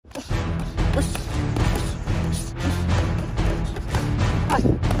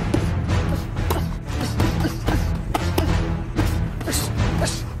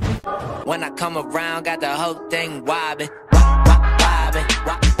come around, got the whole thing wobbin'.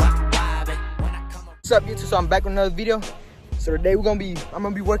 What's up, YouTube? So I'm back with another video. So today I'm gonna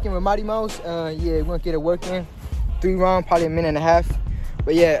be working with Mighty Mouse. Yeah, we're gonna get it working. 3 rounds, probably a minute and a half.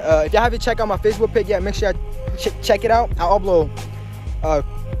 But yeah, if y'all haven't checked out my Facebook page yet, make sure y'all check it out. I'll upload a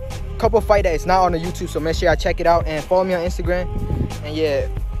couple fight that is not on the YouTube, so make sure y'all check it out and follow me on Instagram. And yeah,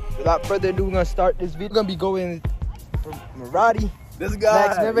 without further ado, we're gonna start this video. We're gonna be going for Maradi. This guy.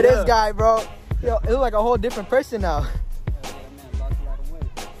 Next, remember this guy, bro? Yo, it looks like a whole different person now.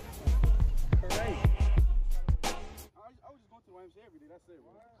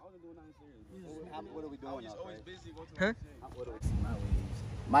 What are we doing? Always busy. Huh?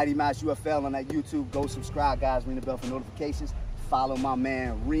 Mighty Mouse UFL on that YouTube. Go subscribe, guys. Ring the bell for notifications. Follow my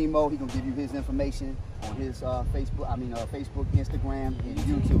man Remo. He gonna give you his information on his Facebook, Instagram, and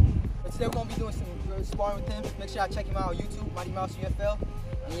YouTube. But today we're gonna be doing some sparring with him. Make sure y'all check him out on YouTube, Mighty Mouse UFL.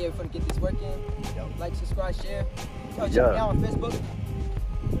 And yeah, we're gonna get this working. Like, subscribe, share. Yo, check me out on Facebook.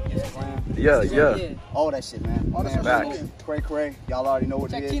 Instagram. Yeah. All that shit, man. All that shit. CraCra. Y'all already know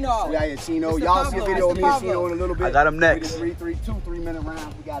what Check it is. Chino. We out here, Chino. Mr. Y'all see a Pablo. video of me Mr. and Chino in a little bit. I got him next. 2-3 minute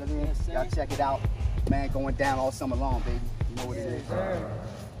rounds. We got it in. Y'all check it out. Man, going down all summer long, baby. You know what it is.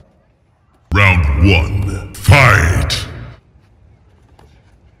 Round 1, fight!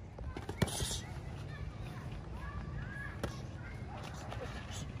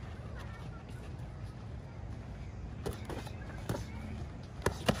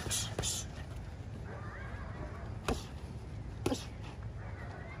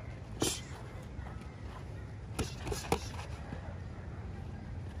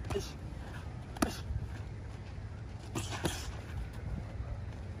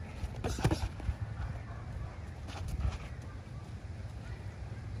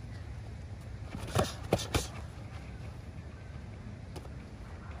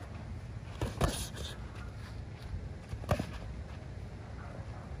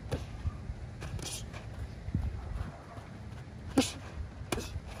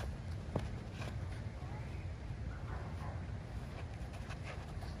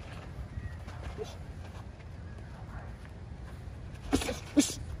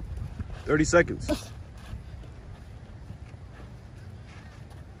 "30 seconds.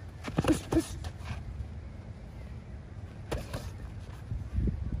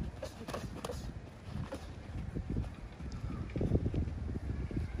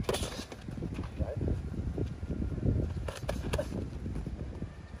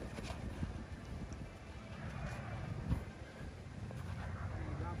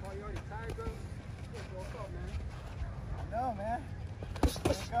 No, man.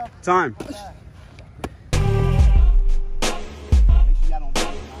 Time.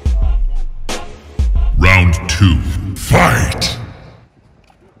 Round 2, fight!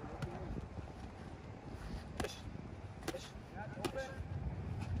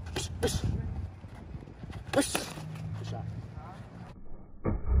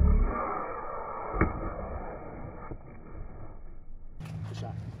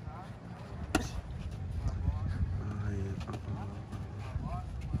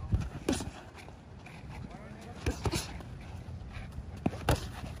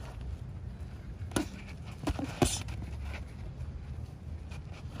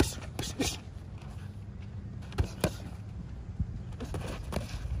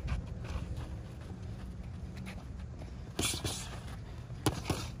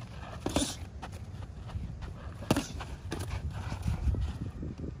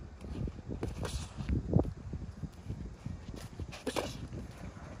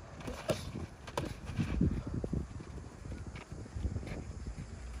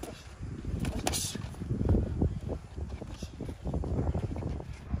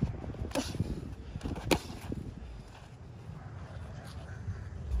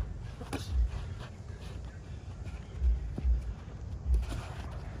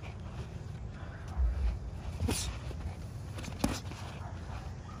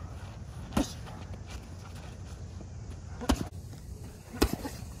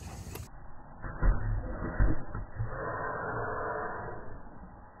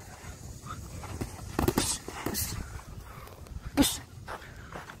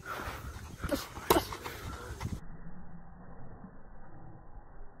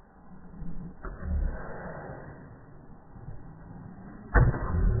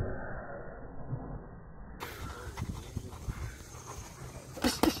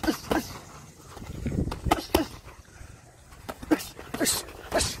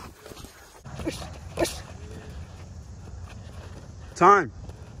 Time.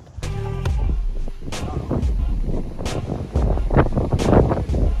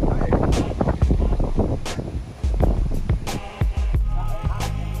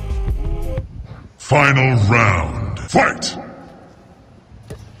 Final round. Fight!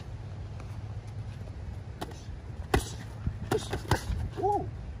 Woo!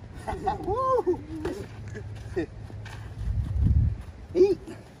 Woo! Eat!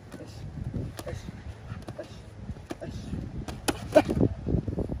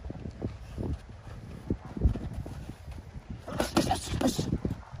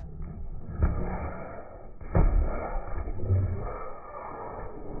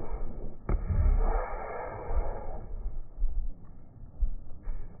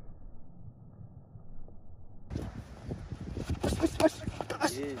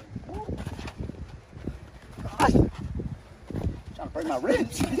 Trying to break my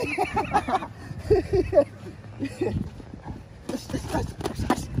ribs.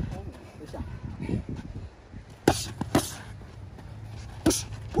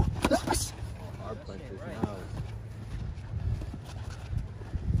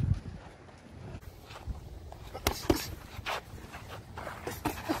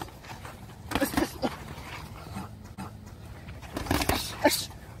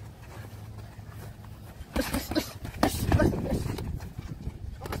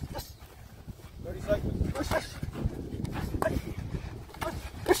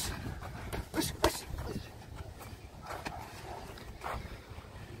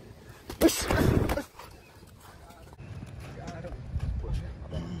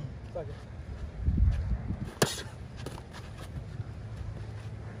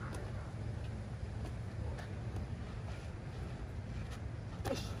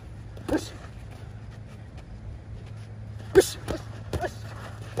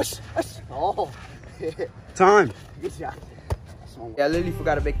 Oh, Time. good job. Yeah, I literally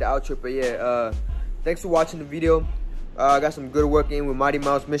forgot to make the outro, but yeah, thanks for watching the video. I got some good work in with Mighty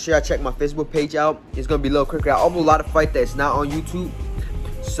Mouse. Make sure I check my Facebook page out. It's gonna be below CraCra. I upload a lot of fight that's not on YouTube,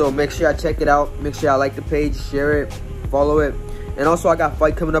 so make sure I check it out. Make sure I like the page, share it, follow it, and also I got a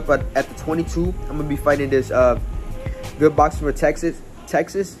fight coming up at the 22. I'm gonna be fighting this good boxer from Texas.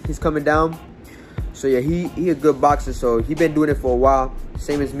 He's coming down. So yeah, he a good boxer. So he been doing it for a while,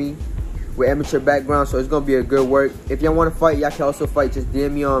 same as me, with amateur background. So it's gonna be a good work. If y'all want to fight, y'all can also fight. Just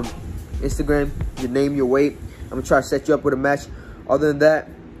DM me on Instagram, your name, your weight. I'm gonna try to set you up with a match. Other than that,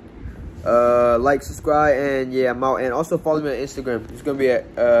 like, subscribe, and yeah, I'm out. And also follow me on Instagram. It's gonna be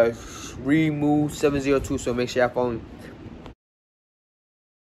at remove702. So make sure y'all follow me.